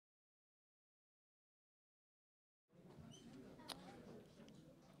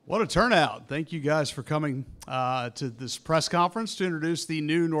What a turnout. Thank you guys for coming to this press conference to introduce the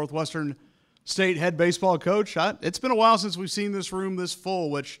new Northwestern State head baseball coach. It's been a while since we've seen this room this full,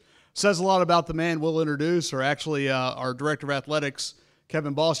 which says a lot about the man we'll introduce, or actually our director of athletics,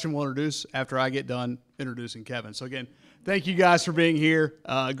 Kevin Boston, will introduce after I get done introducing Kevin. So again, thank you guys for being here.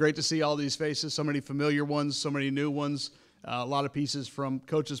 Great to see all these faces, so many familiar ones, so many new ones, a lot of pieces from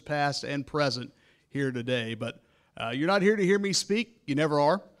coaches past and present here today. But you're not here to hear me speak. You never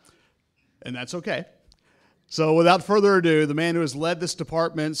are. And that's okay. So without further ado, the man who has led this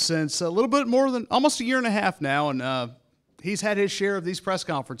department since a little bit more than almost a year and a half now, and he's had his share of these press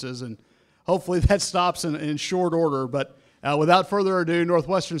conferences, and hopefully that stops in short order. But without further ado,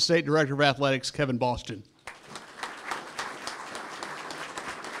 Northwestern State Director of Athletics, Kevin Boston.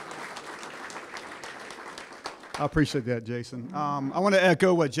 I appreciate that, Jason. I want to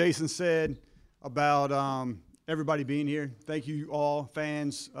echo what Jason said about everybody being here. Thank you all,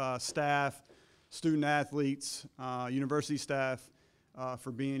 fans, staff, student athletes, university staff,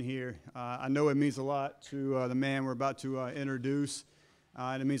 for being here. I know it means a lot to the man we're about to introduce,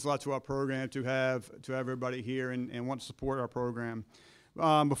 and it means a lot to our program to have everybody here and want to support our program.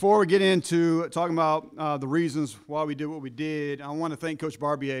 Before we get into talking about the reasons why we did what we did, I want to thank Coach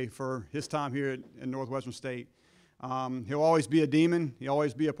Barbier for his time here at Northwestern State. He'll always be a demon. He'll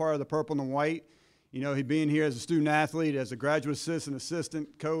always be a part of the purple and white. You know, he being here as a student athlete, as a graduate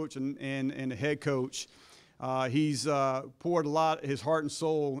assistant coach, and a head coach. He's poured a lot, his heart and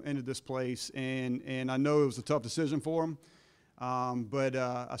soul into this place, and I know it was a tough decision for him. But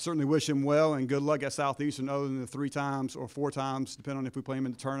I certainly wish him well and good luck at Southeastern, other than the 3 times or 4 times, depending on if we play him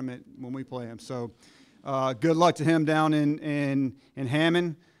in the tournament when we play him. So good luck to him down in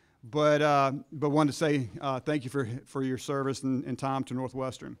Hammond. But wanted to say thank you for your service and time to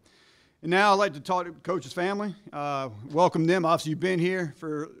Northwestern. And now I'd like to talk to Coach's family. Welcome them. Obviously, you've been here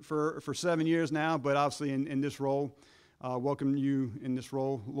for 7 years now, but obviously in this role. Welcome you in this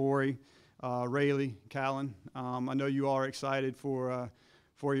role, Lori, Rayleigh, Callan. I know you all are excited for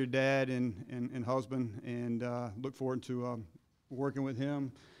your dad and husband, and look forward to working with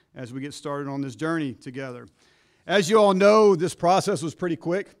him as we get started on this journey together. As you all know, this process was pretty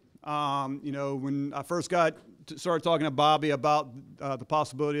quick. You know, when I first started talking to Bobby about the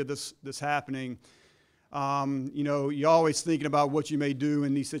possibility of this happening, you know, you're always thinking about what you may do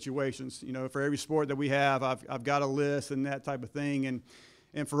in these situations. You know, for every sport that we have, I've got a list and that type of thing.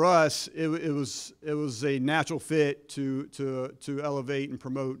 And for us, it was a natural fit to elevate and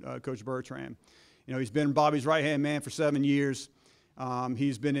promote Coach Bertrand. You know, he's been Bobby's right-hand man for 7 years.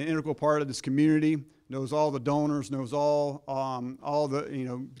 He's been an integral part of this community. Knows all the donors, knows all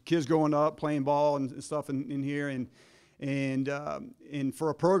the kids growing up playing ball and stuff in here, and for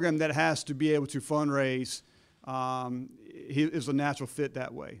a program that has to be able to fundraise, he is a natural fit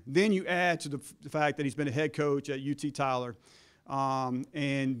that way. Then you add to the fact that he's been a head coach at UT Tyler,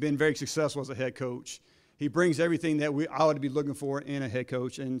 and been very successful as a head coach. He brings everything that I ought to be looking for in a head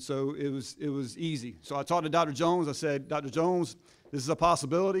coach, and so it was easy. So I talked to Dr. Jones. I said, Dr. Jones, this is a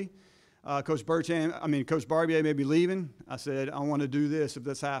possibility. Coach Barbier may be leaving. I said, I want to do this if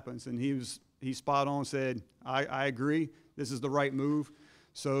this happens. And he spot on, said, I agree. This is the right move.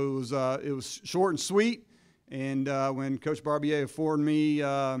 So it was short and sweet. And when Coach Barbier informed me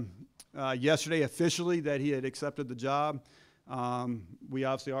yesterday officially that he had accepted the job, we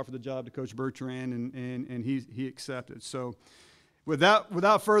obviously offered the job to Coach Bertrand, and he accepted. So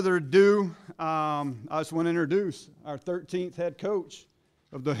without further ado, I just want to introduce our 13th head coach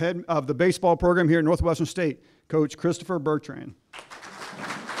of the baseball program here at Northwestern State, Coach Christopher Bertrand.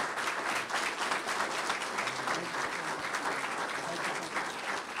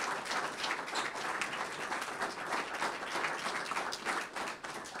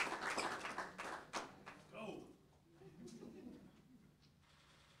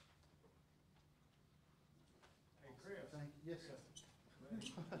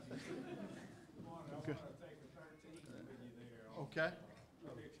 Okay.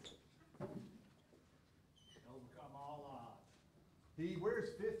 Overcome all odds. He wears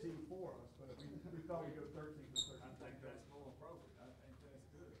 15 for us, but we thought we'd go 13 for 13. I think that's more appropriate. I think that's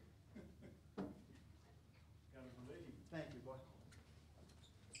good. Gotta believe. Thank you, boy.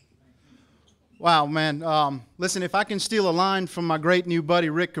 Wow, man. Listen, if I can steal a line from my great new buddy,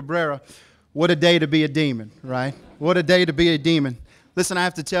 Rick Cabrera, what a day to be a demon, right? What a day to be a demon. Listen, I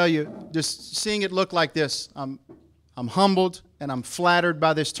have to tell you, just seeing it look like this, I'm humbled and I'm flattered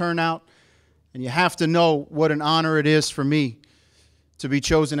by this turnout. And you have to know what an honor it is for me to be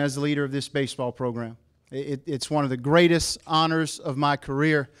chosen as the leader of this baseball program. It's one of the greatest honors of my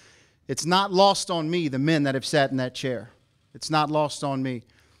career. It's not lost on me, the men that have sat in that chair. It's not lost on me.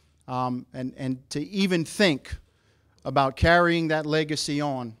 And to even think about carrying that legacy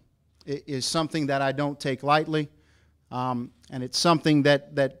on is something that I don't take lightly. And it's something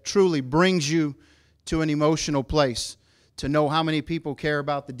that truly brings you to an emotional place, to know how many people care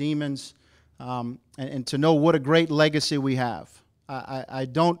about the Demons, and to know what a great legacy we have. I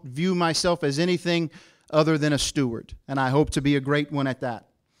don't view myself as anything other than a steward, and I hope to be a great one at that.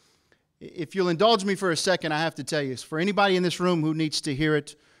 If you'll indulge me for a second, I have to tell you, for anybody in this room who needs to hear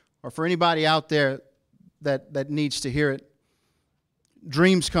it, or for anybody out there that needs to hear it,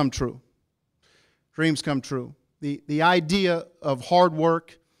 dreams come true. Dreams come true. The idea of hard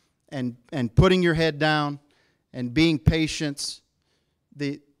work and putting your head down and being patient,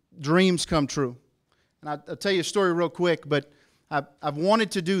 the dreams come true. And I'll tell you a story real quick, but I've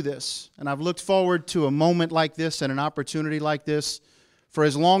wanted to do this, and I've looked forward to a moment like this and an opportunity like this for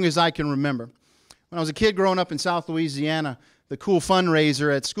as long as I can remember. When I was a kid growing up in South Louisiana, the cool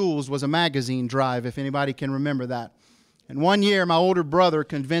fundraiser at schools was a magazine drive, if anybody can remember that. And one year, my older brother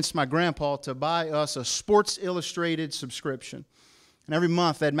convinced my grandpa to buy us a Sports Illustrated subscription. And every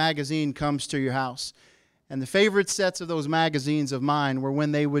month, that magazine comes to your house. And the favorite sets of those magazines of mine were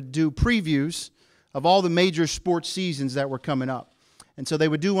when they would do previews of all the major sports seasons that were coming up. And so they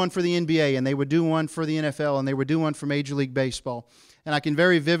would do one for the NBA, and they would do one for the NFL, and they would do one for Major League Baseball. And I can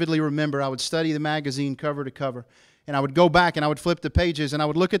very vividly remember I would study the magazine cover to cover. And I would go back and I would flip the pages, and I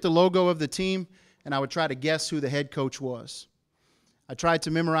would look at the logo of the team, and I would try to guess who the head coach was. I tried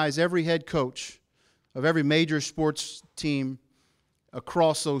to memorize every head coach of every major sports team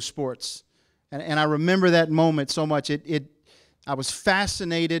across those sports. And I remember that moment so much. I was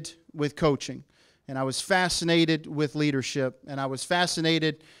fascinated with coaching, and I was fascinated with leadership, and I was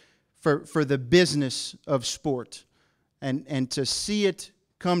fascinated for the business of sport. And to see it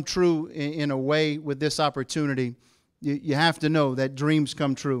come true in a way with this opportunity, you have to know that dreams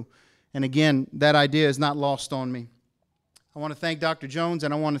come true. And again, that idea is not lost on me. I want to thank Dr. Jones,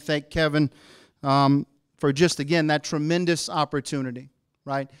 and I want to thank Kevin for just, again, that tremendous opportunity,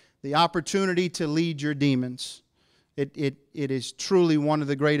 right? The opportunity to lead your Demons. It is truly one of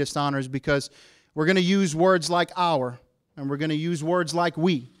the greatest honors, because we're going to use words like our, and we're going to use words like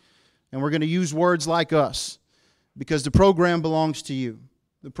we, and we're going to use words like us, because the program belongs to you.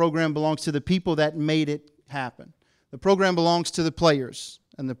 The program belongs to the people that made it happen. The program belongs to the players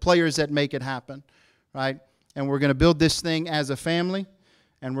and the players that make it happen, right? And we're going to build this thing as a family,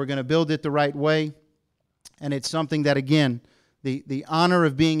 and we're going to build it the right way. And it's something that, again, the honor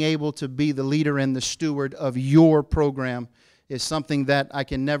of being able to be the leader and the steward of your program is something that I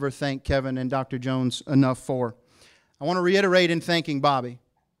can never thank Kevin and Dr. Jones enough for. I want to reiterate in thanking Bobby.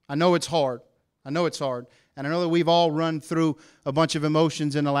 I know it's hard. I know it's hard. And I know that we've all run through a bunch of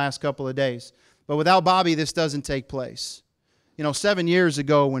emotions in the last couple of days. But without Bobby, this doesn't take place. You know, 7 years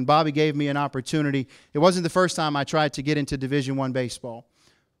ago when Bobby gave me an opportunity, it wasn't the first time I tried to get into Division I baseball.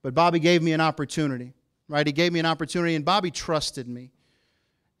 But Bobby gave me an opportunity, right? He gave me an opportunity, and Bobby trusted me.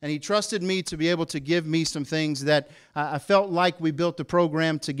 And he trusted me to be able to give me some things that I felt like we built the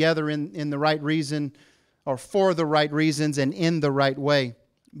program together in the right reason, or for the right reasons, and in the right way.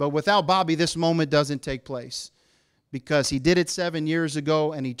 But without Bobby, this moment doesn't take place, because he did it 7 years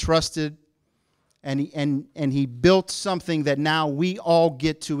ago, and he trusted, and he built something that now we all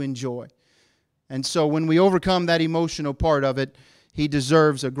get to enjoy. And so when we overcome that emotional part of it, he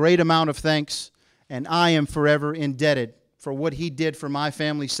deserves a great amount of thanks, and I am forever indebted for what he did for my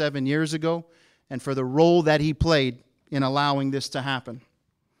family 7 years ago, and for the role that he played in allowing this to happen.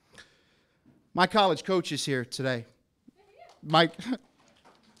 My college coach is here today. Mike.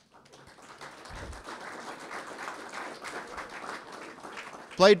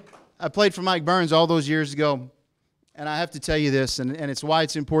 I played for Mike Burns all those years ago, and I have to tell you this, and it's why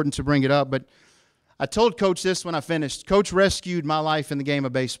it's important to bring it up, but I told Coach this when I finished. Coach rescued my life in the game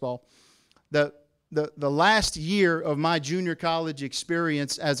of baseball. The last year of my junior college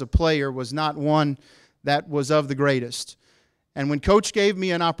experience as a player was not one that was of the greatest. And when Coach gave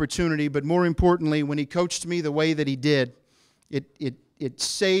me an opportunity, but more importantly, when he coached me the way that he did, it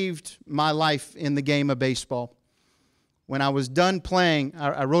saved my life in the game of baseball. When I was done playing,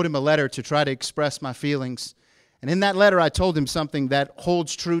 I wrote him a letter to try to express my feelings. And in that letter, I told him something that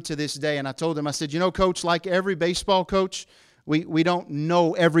holds true to this day. And I told him, I said, you know, Coach, like every baseball coach, we don't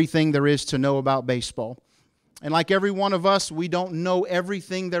know everything there is to know about baseball. And like every one of us, we don't know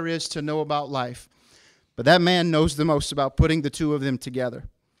everything there is to know about life. But that man knows the most about putting the two of them together.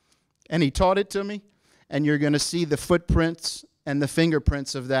 And he taught it to me, and you're going to see the footprints and the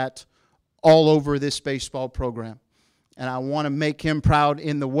fingerprints of that all over this baseball program. And I want to make him proud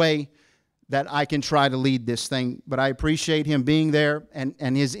in the way that I can try to lead this thing. But I appreciate him being there,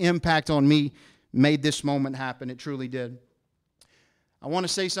 and his impact on me made this moment happen. It truly did. I want to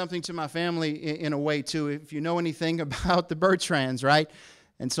say something to my family in a way, too. If you know anything about the Bertrands, right?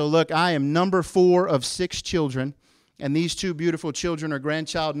 And so, look, I am number 4 of 6 children, and these 2 beautiful children are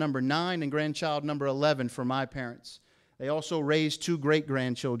grandchild number 9 and grandchild number 11 for my parents. They also raised 2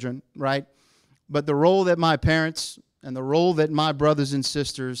 great-grandchildren, right? But the role that my parents and the role that my brothers and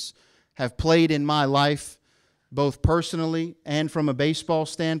sisters have played in my life, both personally and from a baseball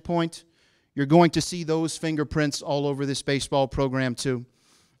standpoint, you're going to see those fingerprints all over this baseball program too.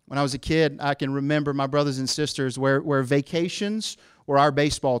 When I was a kid, I can remember my brothers and sisters where vacations were our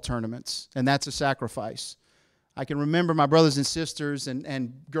baseball tournaments, and that's a sacrifice. I can remember my brothers and sisters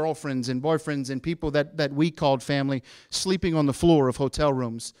and girlfriends and boyfriends and people that we called family sleeping on the floor of hotel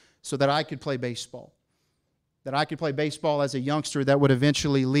rooms so that I could play baseball. That I could play baseball as a youngster that would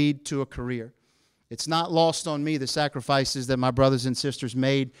eventually lead to a career. It's not lost on me the sacrifices that my brothers and sisters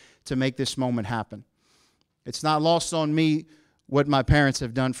made to make this moment happen. It's not lost on me what my parents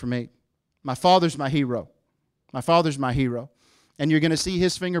have done for me. My father's my hero. My father's my hero. And you're going to see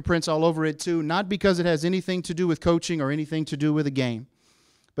his fingerprints all over it too, not because it has anything to do with coaching or anything to do with a game.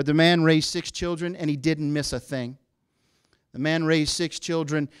 But the man raised 6 children and he didn't miss a thing. The man raised 6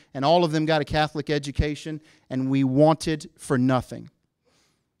 children and all of them got a Catholic education, and we wanted for nothing.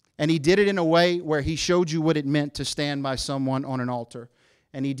 And he did it in a way where he showed you what it meant to stand by someone on an altar.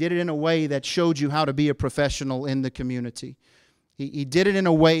 And he did it in a way that showed you how to be a professional in the community. He did it in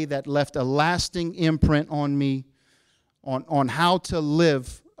a way that left a lasting imprint on me on how to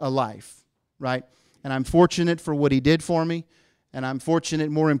live a life, right? And I'm fortunate for what he did for me. And I'm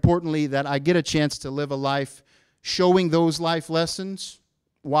fortunate, more importantly, that I get a chance to live a life showing those life lessons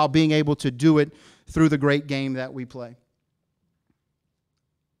while being able to do it through the great game that we play.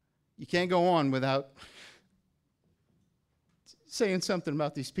 You can't go on without saying something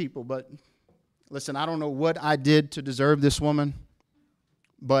about these people, but listen, I don't know what I did to deserve this woman,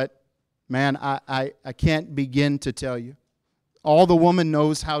 but man, I can't begin to tell you. All the woman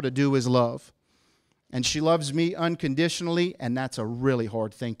knows how to do is love. And she loves me unconditionally, and that's a really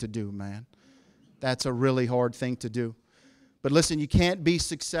hard thing to do, man. That's a really hard thing to do. But listen, you can't be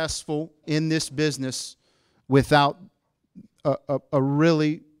successful in this business without a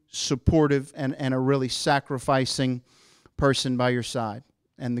really supportive and a really sacrificing person by your side.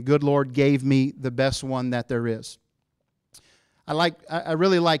 And the good Lord gave me the best one that there is. I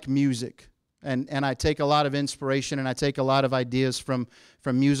really like music, and I take a lot of inspiration and I take a lot of ideas from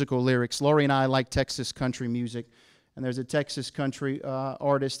musical lyrics. Lori and I like Texas country music, and there's a Texas country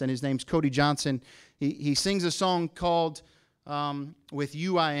artist, and his name's Cody Johnson. He sings a song called "With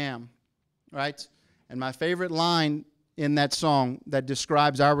You I Am," right? And my favorite line in that song that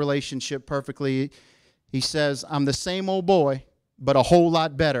describes our relationship perfectly, he says, "I'm the same old boy, but a whole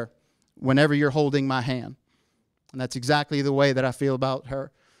lot better whenever you're holding my hand." And that's exactly the way that I feel about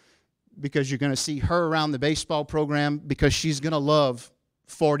her, because you're going to see her around the baseball program because she's going to love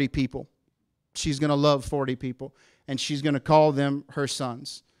 40 people. She's going to love 40 people, and she's going to call them her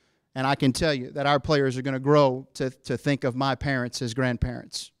sons. And I can tell you that our players are going to grow to think of my parents as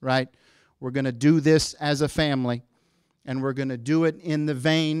grandparents, right? We're going to do this as a family, and we're going to do it in the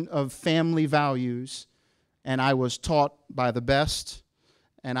vein of family values. And I was taught by the best,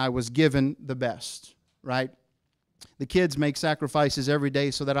 and I was given the best, right? The kids make sacrifices every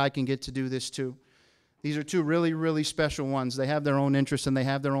day so that I can get to do this too. These are 2 really, really special ones. They have their own interests and they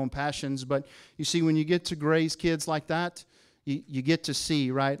have their own passions. But you see, when you get to raise kids like that, you get to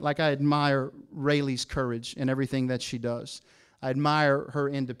see, right? Like I admire Rayleigh's courage in everything that she does. I admire her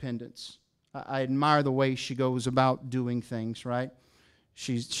independence. I admire the way she goes about doing things, right?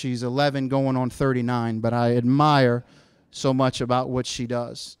 She's 11 going on 39, but I admire so much about what she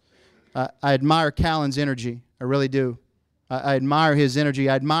does. I admire Callan's energy. I really do. I admire his energy.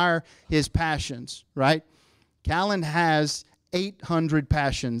 I admire his passions, right? Callan has 800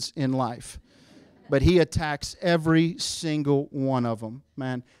 passions in life, but he attacks every single one of them,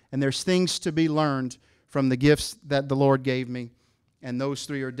 man. And there's things to be learned from the gifts that the Lord gave me, and those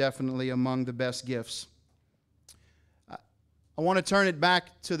 3 are definitely among the best gifts. I want to turn it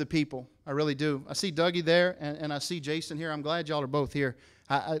back to the people. I really do. I see Dougie there, and I see Jason here. I'm glad y'all are both here.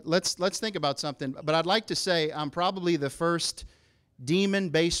 Let's think about something. But I'd like to say I'm probably the first Demon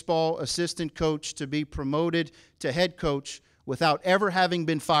baseball assistant coach to be promoted to head coach without ever having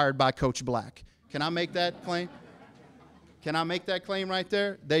been fired by Coach Black. Can I make that claim? Can I make that claim right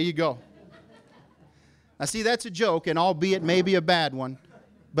there? There you go. Now, see, that's a joke, and albeit maybe a bad one,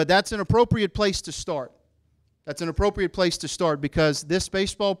 but that's an appropriate place to start. That's an appropriate place to start because this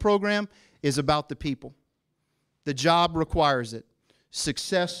baseball program is about the people. The job requires it.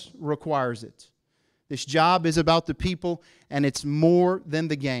 Success requires it. This job is about the people, and it's more than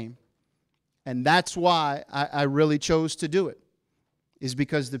the game. And that's why I really chose to do it, is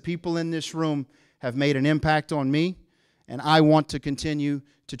because the people in this room have made an impact on me, and I want to continue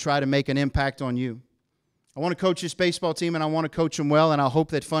to try to make an impact on you. I want to coach this baseball team, and I want to coach them well, and I hope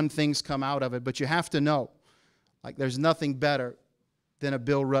that fun things come out of it. But you have to know, like, there's nothing better than a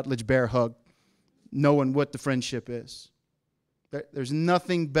Bill Rutledge bear hug, knowing what the friendship is. There's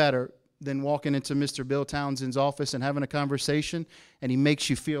nothing better than walking into Mr. Bill Townsend's office and having a conversation, and he makes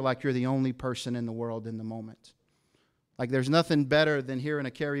you feel like you're the only person in the world in the moment. Like, there's nothing better than hearing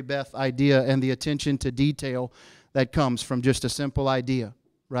a Carrie Beth idea and the attention to detail that comes from just a simple idea,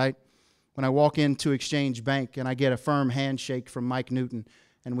 right? When I walk into Exchange Bank and I get a firm handshake from Mike Newton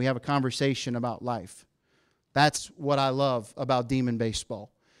and we have a conversation about life. That's what I love about Demon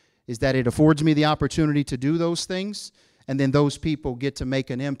Baseball, is that it affords me the opportunity to do those things, and then those people get to make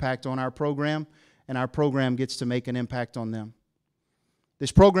an impact on our program, and our program gets to make an impact on them.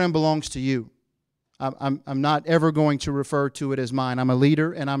 This program belongs to you. I'm not ever going to refer to it as mine. I'm a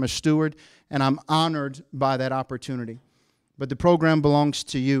leader, and I'm a steward, and I'm honored by that opportunity. But the program belongs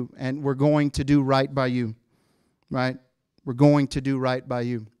to you, and we're going to do right by you, right? We're going to do right by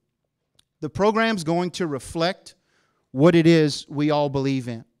you. The program's going to reflect what it is we all believe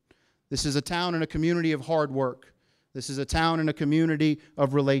in. This is a town and a community of hard work. This is a town and a community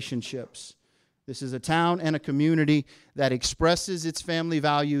of relationships. This is a town and a community that expresses its family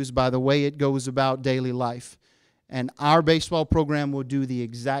values by the way it goes about daily life. And our baseball program will do the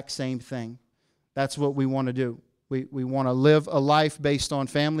exact same thing. That's what we want to do. We want to live a life based on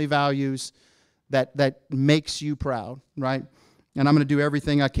family values that makes you proud, right? And I'm going to do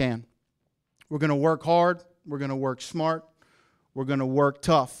everything I can. We're going to work hard. We're going to work smart. We're going to work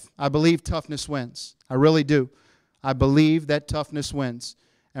tough. I believe toughness wins. I really do. I believe that toughness wins.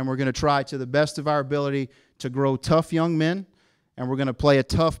 And we're going to try to the best of our ability to grow tough young men, and we're going to play a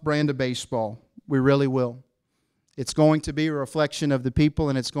tough brand of baseball. We really will. It's going to be a reflection of the people,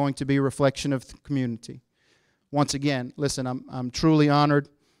 and it's going to be a reflection of the community. Once again, listen, I'm truly honored,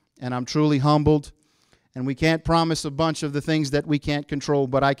 and I'm truly humbled, and we can't promise a bunch of the things that we can't control,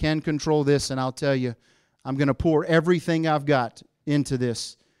 but I can control this, and I'll tell you, I'm going to pour everything I've got into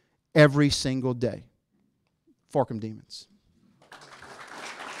this every single day. Fork 'em Demons.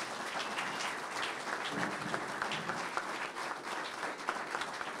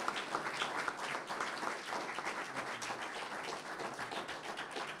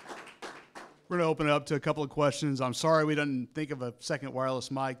 We're going to open it up to a couple of questions. I'm sorry we didn't think of a second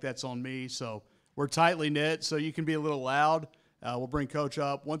wireless mic. That's on me. So we're tightly knit, so you can be a little loud. We'll bring Coach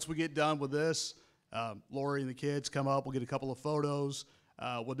up. Once we get done with this, Lori and the kids come up. We'll get a couple of photos.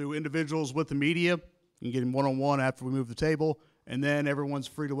 We'll do individuals with the media. You can get him one-on-one after we move the table. And then everyone's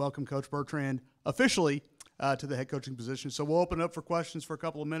free to welcome Coach Bertrand officially to the head coaching position. So we'll open it up for questions for a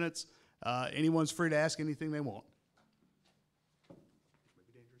couple of minutes. Anyone's free to ask anything they want.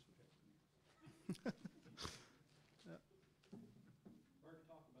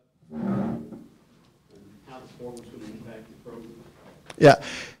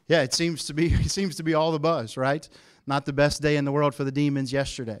 Yeah, it seems to be all the buzz, right? Not the best day in the world for the Demons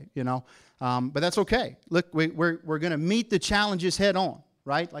yesterday, you know, but that's okay. Look, we're going to meet the challenges head on,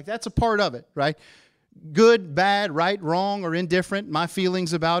 right? Like, that's a part of it, right? Good, bad, right, wrong, or indifferent, my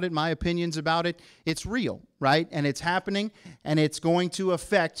feelings about it, my opinions about it, it's real, right? And it's happening, and it's going to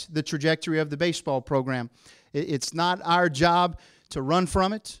affect the trajectory of the baseball program. It's not our job to run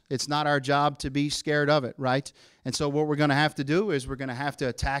from it. It's not our job to be scared of it, right? And so what we're going to have to do is we're going to have to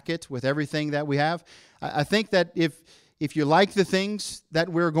attack it with everything that we have. I think that if you like the things that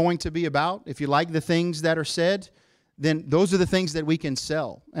we're going to be about, if you like the things that are said, then those are the things that we can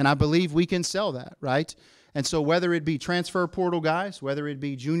sell. And I believe we can sell that, right? And so whether it be transfer portal guys, whether it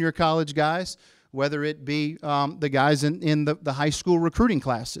be junior college guys, whether it be the guys in the high school recruiting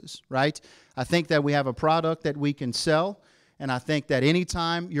classes, right? I think that we have a product that we can sell. And I think that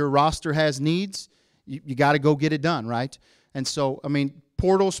anytime your roster has needs, you got to go get it done, right? And so, I mean,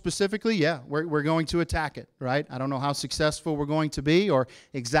 portal specifically, yeah, we're going to attack it, right? I don't know how successful we're going to be or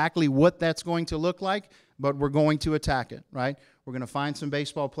exactly what that's going to look like, but we're going to attack it, right? We're going to find some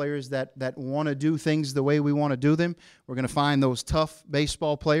baseball players that want to do things the way we want to do them. We're going to find those tough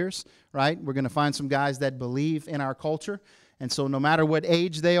baseball players, right? We're going to find some guys that believe in our culture. And so no matter what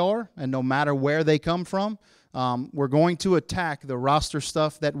age they are and no matter where they come from, we're going to attack the roster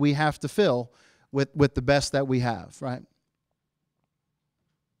stuff that we have to fill with the best that we have, right?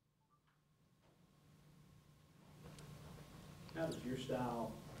 How does your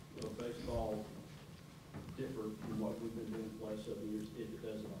style baseball differ from what we've been doing the last several years, if it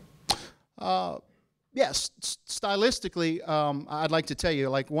does not? Yes, stylistically, I'd like to tell you,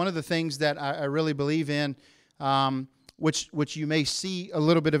 like, one of the things that I really believe in, which you may see a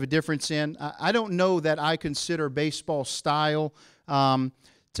little bit of a difference in, I don't know that I consider baseball style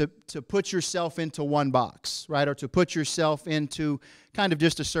to put yourself into one box, right, or to put yourself into kind of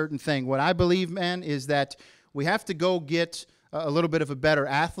just a certain thing. What I believe, man, is that we have to go get a little bit of a better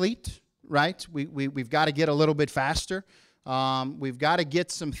athlete, right? We've got to get a little bit faster. We've got to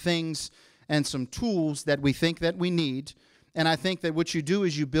get some things and some tools that we think that we need. And I think that what you do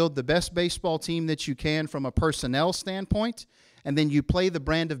is you build the best baseball team that you can from a personnel standpoint, and then you play the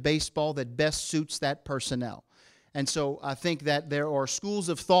brand of baseball that best suits that personnel. And so I think that there are schools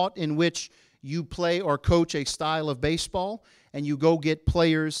of thought in which you play or coach a style of baseball, and you go get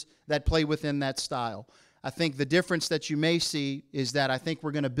players that play within that style. I think the difference that you may see is that I think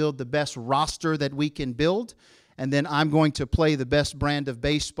we're going to build the best roster that we can build, and then I'm going to play the best brand of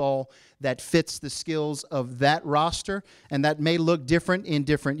baseball that fits the skills of that roster, and that may look different in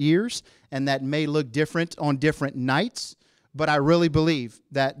different years, and that may look different on different nights, but I really believe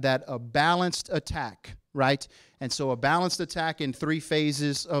that a balanced attack, right? And so a balanced attack in 3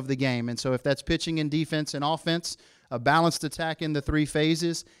 phases of the game. And so if that's pitching and defense and offense, a balanced attack in the 3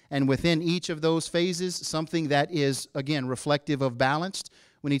 phases, and within each of those phases, something that is, again, reflective of balanced.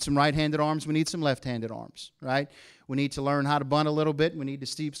 We need some right-handed arms. We need some left-handed arms, right? We need to learn how to bunt a little bit. We need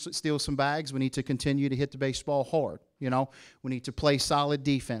to steal some bags. We need to continue to hit the baseball hard, you know. We need to play solid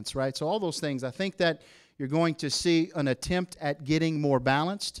defense, right? So all those things, I think that you're going to see an attempt at getting more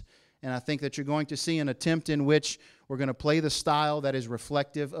balanced, and I think that you're going to see an attempt in which we're going to play the style that is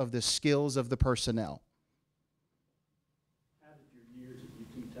reflective of the skills of the personnel. How did your years at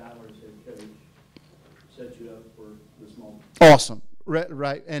UT Tyler as head coach set you up for this moment? Awesome.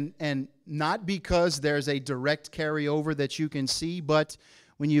 Right, and not because there's a direct carryover that you can see, but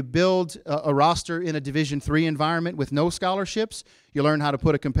when you build a roster in a Division III environment with no scholarships, you learn how to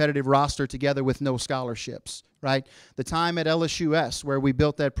put a competitive roster together with no scholarships, right? The time at LSUS where we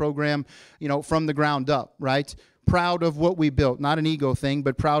built that program, you know, from the ground up, right? Proud of what we built, not an ego thing,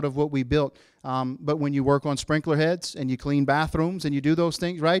 but proud of what we built. But when you work on sprinkler heads and you clean bathrooms and you do those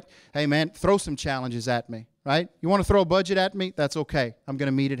things, right? Hey, man, throw some challenges at me, right? You want to throw a budget at me? That's okay. I'm going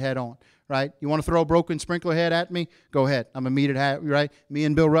to meet it head on, right? You want to throw a broken sprinkler head at me? Go ahead. I'm going to meet it, right? Me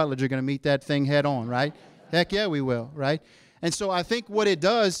and Bill Rutledge are going to meet that thing head on, right? Heck yeah, we will, right? And so I think what it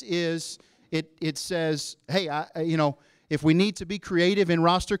does is it says, hey, you know, if we need to be creative in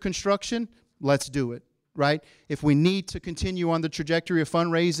roster construction, let's do it. Right? If we need to continue on the trajectory of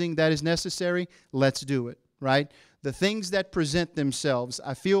fundraising that is necessary, let's do it, right? The things that present themselves,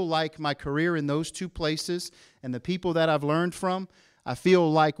 I feel like my career in those 2 places and the people that I've learned from, I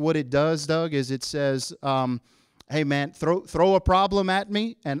feel like what it does, Doug, is it says, hey, man, throw a problem at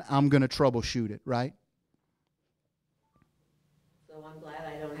me and I'm going to troubleshoot it, right? So I'm glad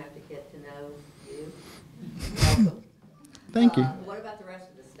I don't have to get to know you. Welcome. Thank you. What about the rest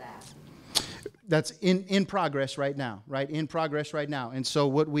of the staff? That's in progress right now, right? In progress right now. And so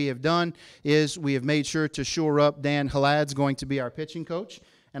what we have done is we have made sure to shore up. Dan Halad's going to be our pitching coach,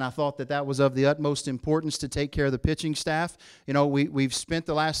 and I thought that that was of the utmost importance to take care of the pitching staff. You know, we've spent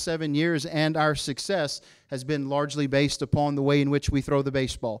the last 7 years, and our success has been largely based upon the way in which we throw the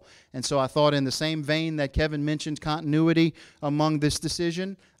baseball. And so I thought in the same vein that Kevin mentioned continuity among this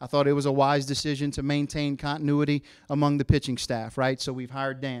decision, I thought it was a wise decision to maintain continuity among the pitching staff, right? So we've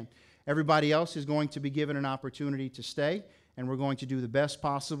hired Dan. Everybody else is going to be given an opportunity to stay, and we're going to do the best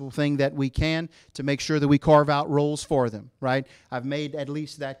possible thing that we can to make sure that we carve out roles for them, right? I've made at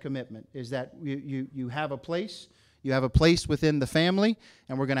least that commitment, is that you have a place, you have a place within the family,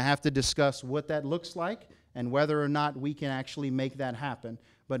 and we're going to have to discuss what that looks like and whether or not we can actually make that happen.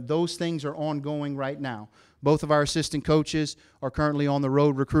 But those things are ongoing right now. Both of our assistant coaches are currently on the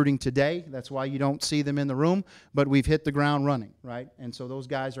road recruiting today. That's why you don't see them in the room, but we've hit the ground running, right? And so those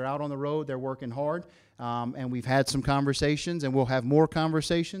guys are out on the road. They're working hard, and we've had some conversations, and we'll have more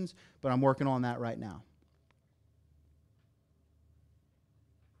conversations, but I'm working on that right now.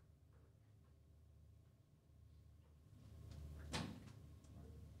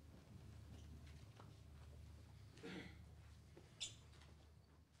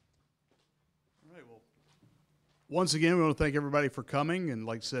 Once again, we want to thank everybody for coming, and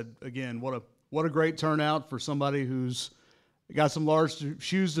like I said, again, what a great turnout for somebody who's got some large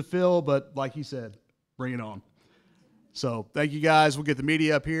shoes to fill, but like he said, bring it on. So thank you guys. We'll get the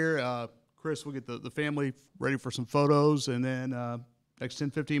media up here. Chris, we'll get the family ready for some photos, and then next 10,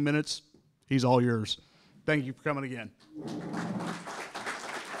 15 minutes, he's all yours. Thank you for coming again.